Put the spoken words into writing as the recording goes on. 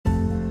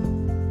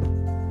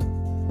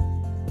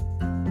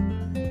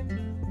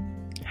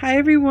Hi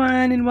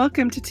everyone, and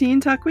welcome to Tea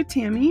and Talk with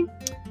Tammy.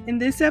 In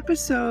this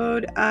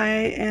episode, I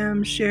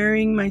am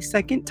sharing my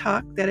second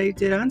talk that I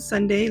did on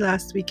Sunday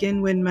last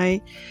weekend when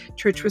my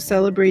church was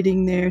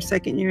celebrating their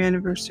second year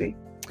anniversary.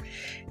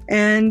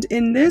 And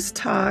in this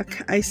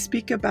talk, I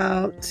speak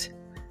about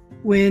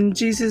when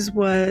Jesus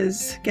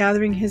was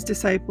gathering his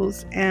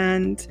disciples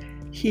and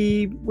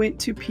he went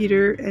to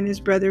Peter and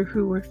his brother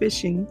who were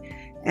fishing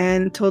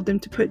and told them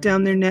to put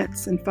down their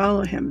nets and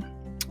follow him.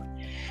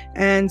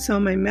 And so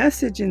my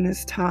message in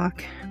this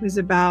talk was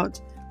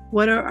about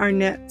what are our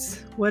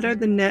nets? What are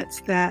the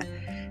nets that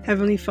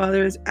Heavenly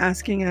Father is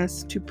asking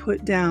us to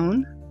put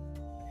down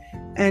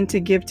and to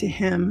give to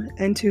Him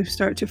and to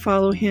start to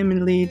follow Him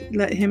and lead,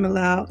 let Him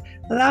allow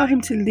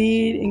Him to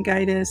lead and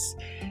guide us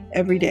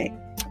every day.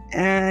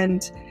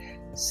 And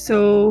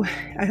so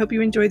I hope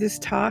you enjoy this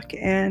talk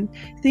and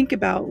think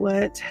about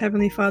what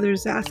Heavenly Father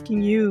is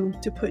asking you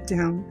to put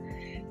down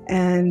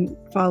and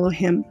follow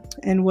Him,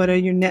 and what are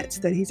your nets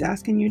that He's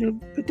asking you to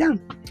put down.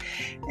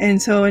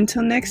 And so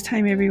until next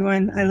time,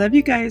 everyone, I love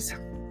you guys,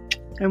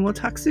 and we'll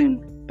talk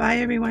soon. Bye,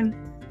 everyone.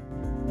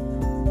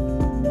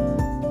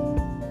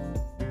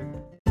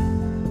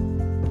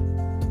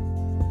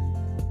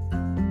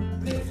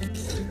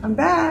 I'm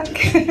back.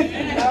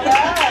 All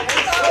right.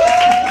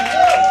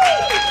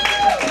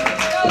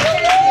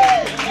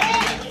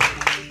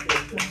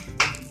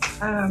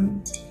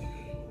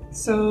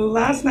 So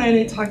last night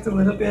I talked a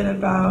little bit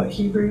about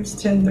Hebrews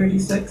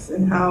 10:36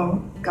 and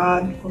how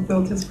God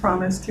fulfilled His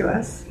promise to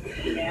us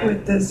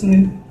with this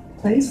new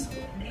place.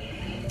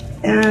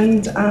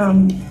 And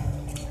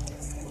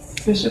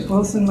Bishop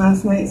Wilson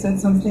last night said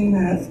something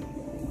that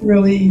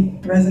really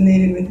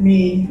resonated with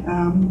me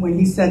when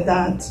he said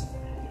that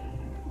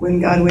when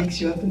God wakes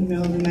you up in the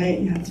middle of the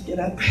night, you have to get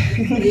up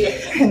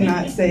and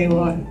not say,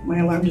 well, my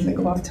alarm doesn't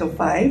go off till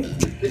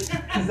 5,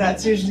 because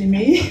that's usually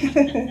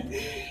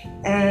me.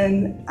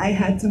 And I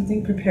had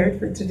something prepared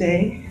for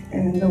today,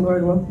 and the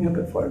Lord woke me up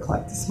at 4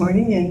 o'clock this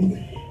morning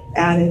and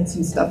added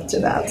some stuff to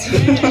that.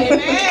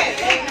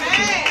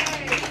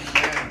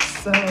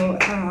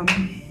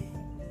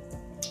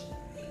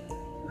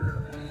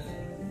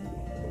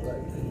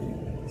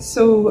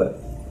 So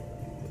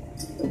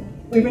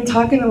we've been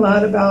talking a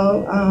lot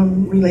about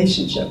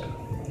relationship.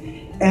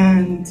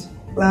 And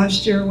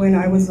last year when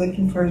I was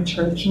looking for a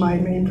church, my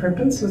main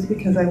purpose was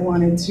because I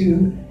wanted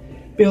to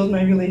build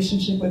my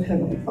relationship with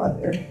Heavenly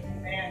Father.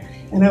 Amen.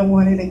 And I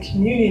wanted a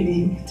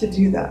community to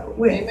do that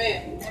with.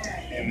 Amen.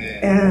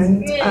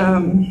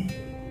 And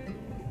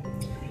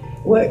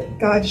what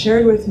God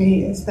shared with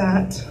me is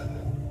that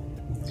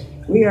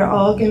we are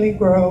all going to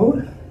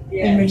grow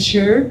and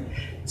mature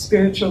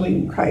spiritually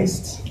in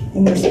Christ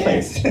in this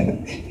place.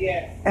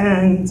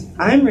 And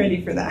I'm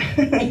ready for that.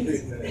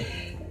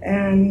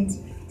 And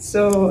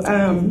so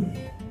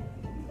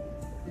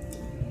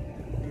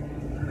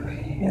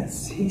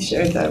yes, he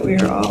shared that we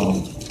are all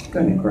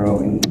going to grow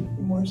and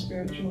more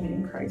spiritually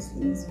in Christ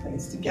in this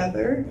place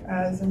together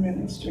as a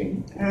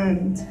ministry.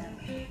 And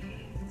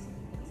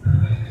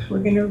we're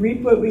going to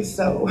reap what we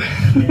sow.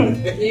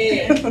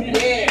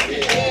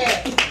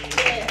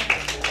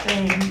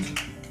 And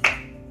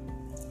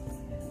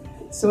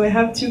so I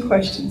have 2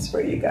 questions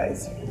for you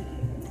guys.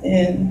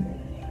 And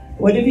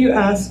what have you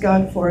asked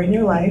God for in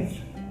your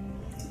life?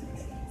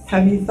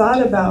 Have you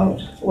thought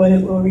about what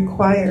it will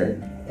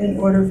require in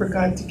order for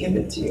God to give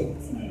it to you?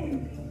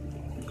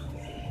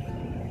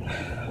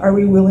 Are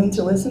we willing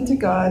to listen to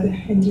God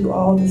and do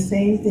all the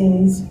same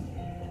things,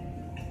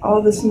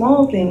 all the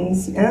small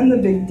things and the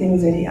big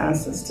things that He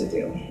asks us to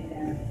do?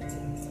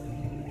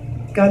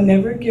 God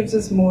never gives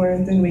us more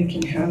than we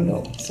can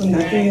handle, so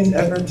nothing is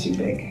ever too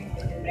big.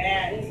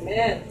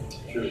 Amen.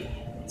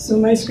 So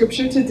my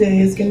scripture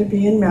today is going to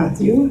be in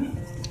Matthew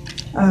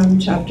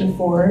chapter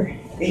 4,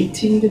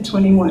 18 to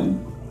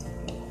 21.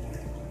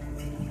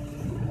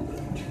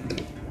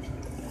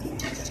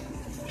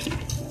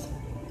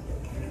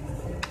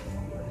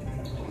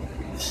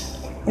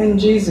 And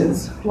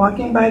Jesus,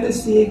 walking by the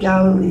Sea of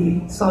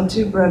Galilee, saw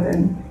 2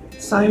 brethren,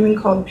 Simon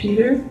called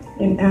Peter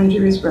and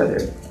Andrew his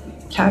brother,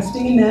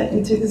 casting a net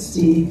into the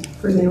sea,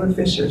 for they were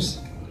fishers.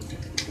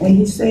 And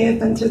he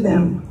saith unto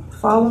them,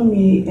 Follow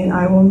me, and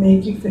I will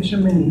make you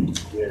fishermen.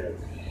 Yes.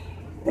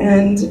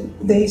 And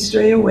they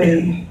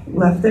straightway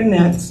left their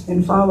nets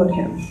and followed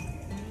him.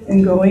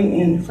 And going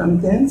in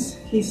from thence,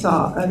 he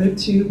saw other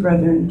 2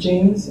 brethren,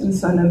 James and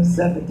son of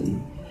Zebedee,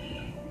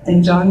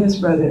 and John his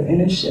brother,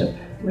 in a ship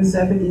with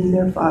Zebedee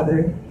their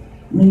father,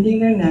 mending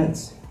their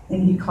nets,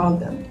 and he called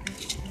them.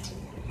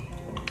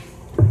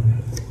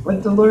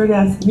 What the Lord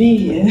asked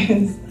me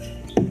is,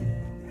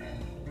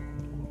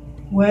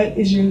 what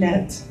is your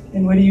net,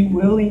 and what are you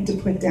willing to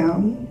put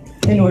down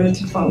in order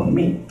to follow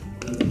me?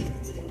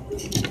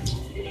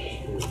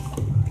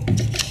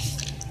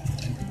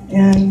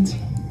 And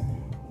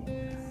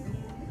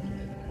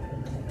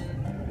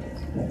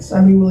yes,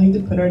 are we willing to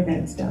put our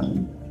nets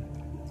down?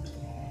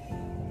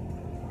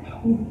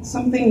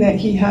 Something that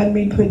he had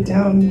me put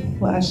down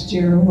last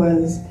year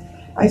was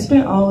I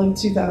spent all of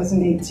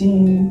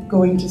 2018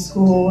 going to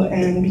school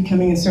and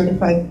becoming a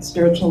certified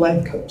spiritual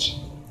life coach.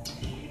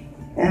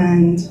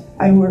 And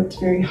I worked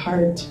very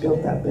hard to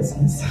build that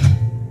business.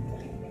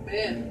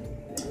 Amen.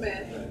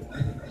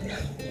 Amen.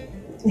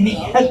 And he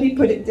had me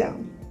put it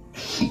down.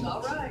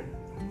 All right.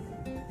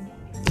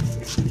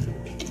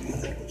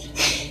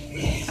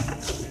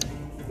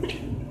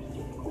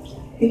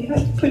 He had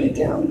to put it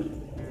down.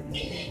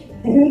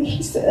 And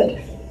he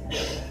said,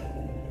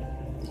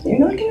 "You're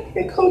not going to be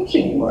a coach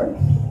anymore,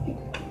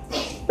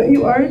 but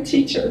you are a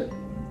teacher."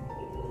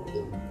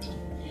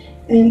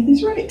 And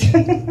he's right.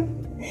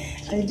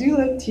 I do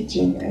love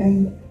teaching,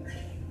 and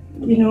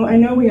I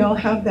know we all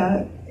have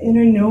that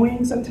inner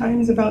knowing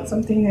sometimes about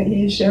something that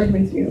he has shared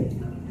with you.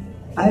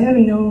 I have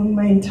known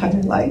my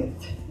entire life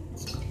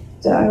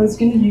that I was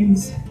going to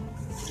use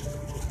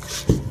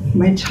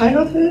my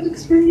childhood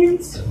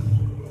experience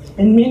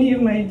and many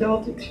of my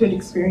adulthood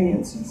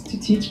experiences to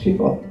teach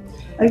people.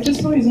 I've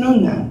just always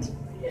known that.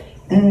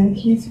 And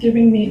he's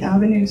giving me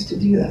avenues to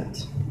do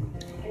that.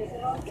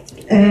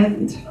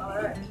 And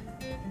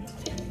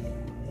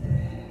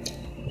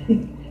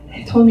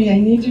he told me, "I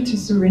need you to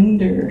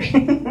surrender."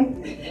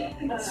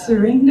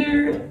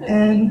 Surrender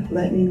and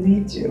let me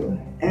lead you.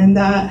 And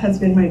that has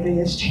been my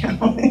biggest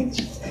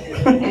challenge.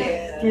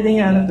 Getting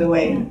out of the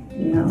way,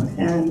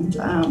 And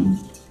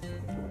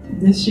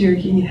this year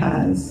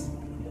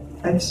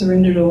I've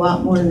surrendered a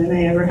lot more than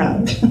I ever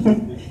have.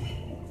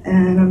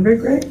 And I'm very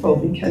grateful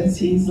because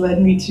he's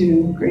led me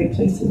to great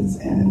places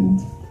and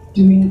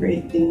doing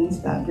great things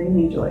that bring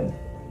me joy.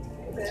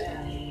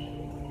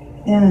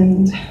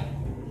 And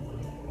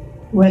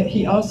what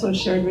he also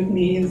shared with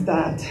me is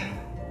that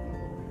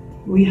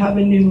we have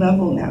a new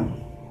level now.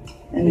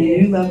 And a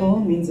new level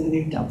means a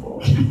new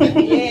double.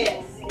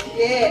 Yes,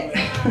 yes,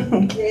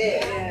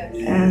 yes.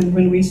 And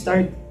when we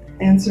start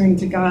answering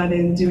to God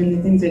and doing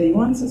the things that he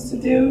wants us to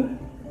do,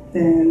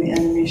 then the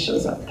enemy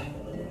shows up.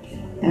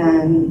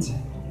 And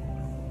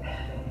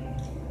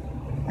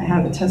I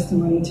have a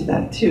testimony to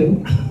that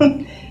too.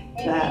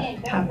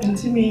 That happened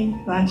to me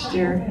last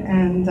year,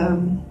 and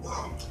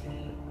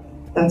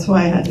that's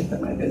why I had to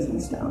put my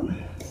business down.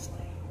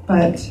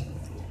 But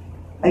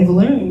I've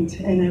learned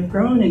and I've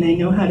grown and I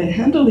know how to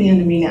handle the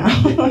enemy now.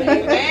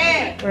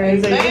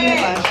 Whereas I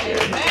didn't last year.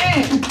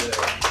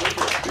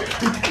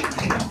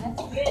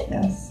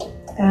 Yes.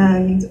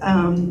 And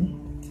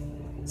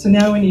so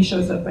now when he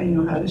shows up, I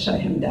know how to shut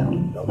him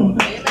down.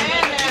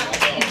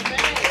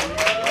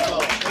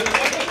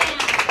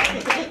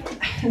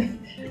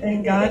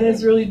 And God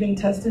has really been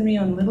testing me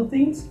on little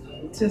things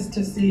just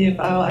to see if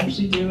I'll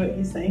actually do what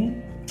he's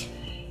saying.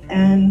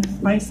 And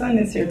my son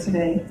is here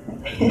today.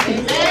 And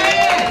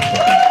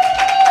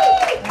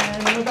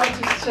I'm about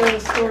to share a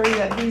story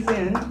that he's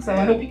in, so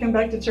I hope you come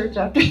back to church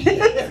after this.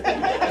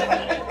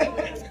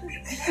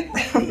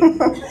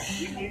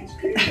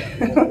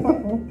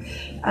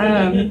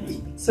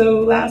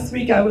 So last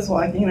week I was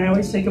walking, and I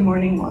always take a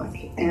morning walk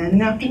and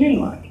an afternoon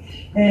walk.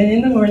 And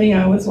in the morning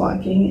I was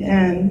walking,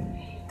 and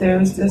there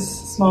was this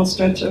small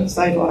stretch of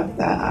sidewalk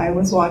that I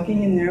was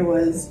walking, and there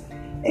was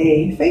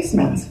a face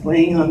mask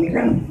laying on the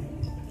ground.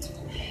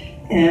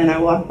 And I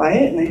walked by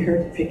it, and I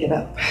heard her pick it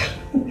up.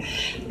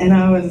 And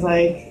I was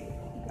like,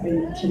 "Are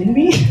you kidding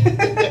me?"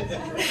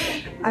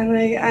 I'm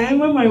like, I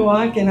am on my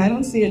walk, and I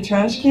don't see a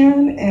trash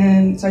can,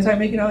 and so I start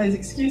making all these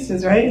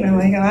excuses, right? And I'm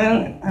like,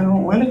 I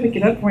don't want to pick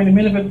it up. We're in the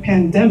middle of a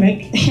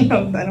pandemic,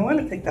 I don't want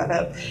to pick that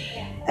up.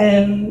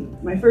 And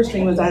my first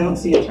thing was, I don't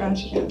see a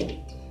trash can.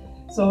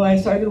 So I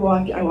started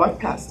walking. I walked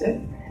past it,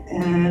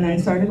 and I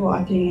started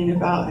walking, and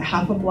about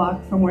half a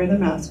block from where the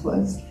mask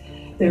was,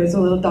 there was a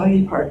little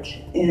doggy park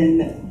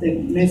in the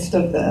midst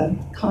of the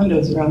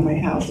condos around my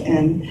house.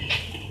 And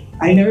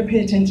I never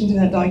paid attention to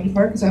that doggy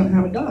park because I don't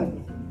have a dog.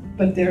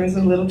 But there is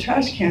a little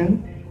trash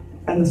can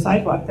on the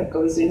sidewalk that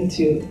goes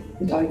into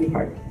the doggy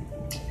park.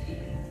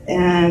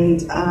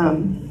 And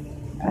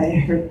I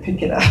heard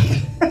pick it up.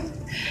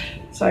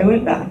 So I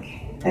went back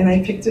and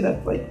I picked it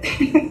up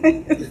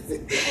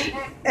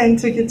and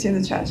took it to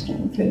the trash can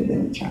and put it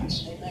in the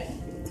trash.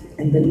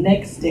 And the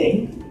next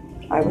day,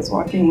 I was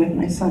walking with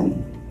my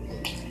son.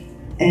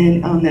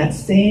 And on that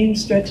same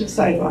stretch of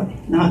sidewalk,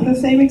 not in the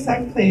same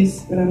exact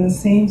place, but on the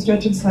same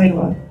stretch of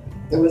sidewalk,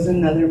 there was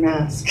another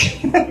mask.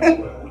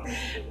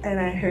 And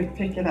I heard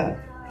pick it up.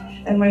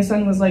 And my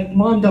son was like,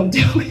 "Mom, don't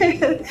do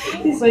it."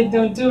 He's like,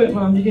 "Don't do it,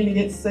 Mom, you're gonna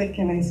get sick."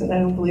 And I said, "I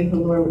don't believe the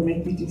Lord would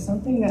make me do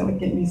something that would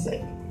get me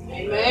sick."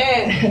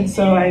 Amen. And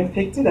so I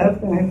picked it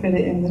up and I put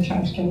it in the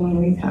trash can when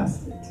we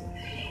passed it.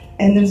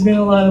 And there's been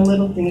a lot of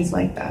little things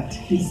like that.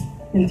 He's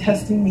been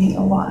testing me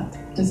a lot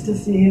just to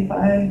see if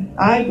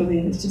I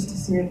believe it's just to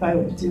see if I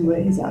would do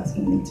what he's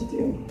asking me to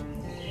do.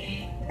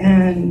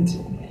 And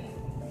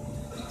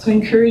so I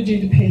encourage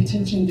you to pay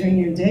attention during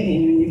your day,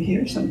 and when you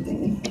hear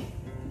something,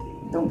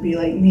 don't be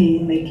like me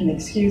and make an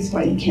excuse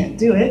why you can't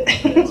do it.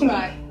 That's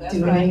right. That's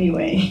do right. it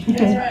anyway.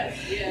 That's right.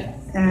 Yes.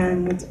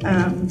 And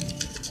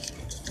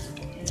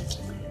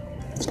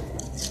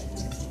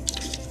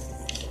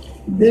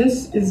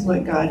this is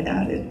what God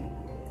added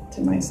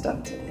to my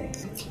stuff today.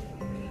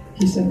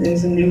 He said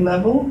there's a new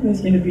level,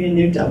 there's going to be a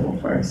new double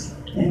for us.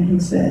 And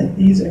he said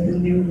these are the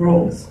new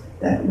roles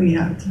that we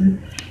have to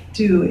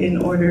do in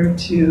order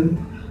to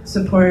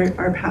support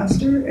our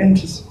pastor and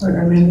to support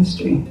our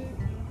ministry.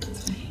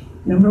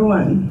 Number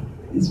one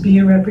is be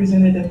a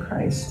representative of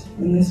Christ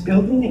in this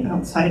building and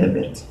outside of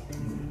it.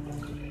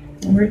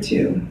 Number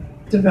two,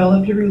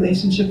 develop your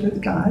relationship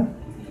with God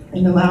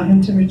and allow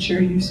him to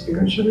mature you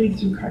spiritually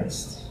through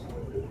Christ.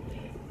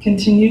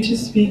 Continue to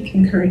speak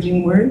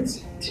encouraging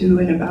words to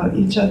and about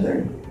each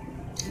other.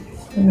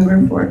 And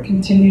number four,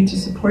 continue to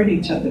support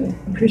each other,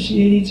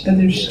 appreciate each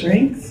other's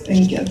strengths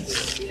and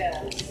gifts.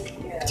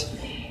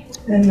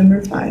 And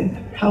number five,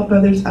 help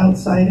others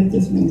outside of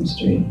this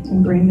ministry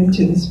and bring them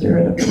to the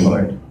Spirit of the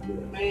Lord.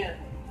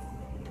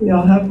 We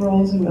all have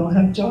roles and we all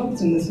have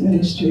jobs in this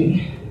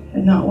ministry,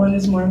 and not one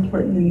is more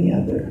important than the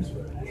other.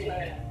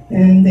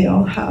 And they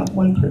all have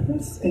one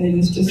purpose, and it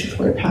is to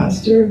support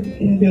Pastor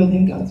in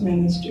building God's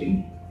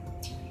ministry.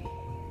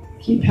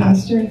 Keep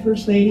Pastor and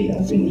First Lady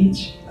up in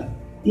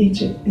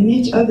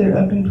each other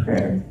up in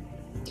prayer.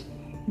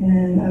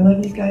 And I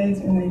love you guys,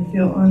 and I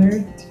feel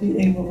honored to be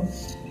able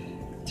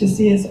to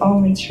see us all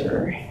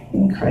mature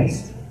in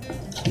Christ.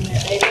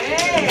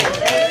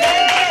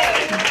 Amen.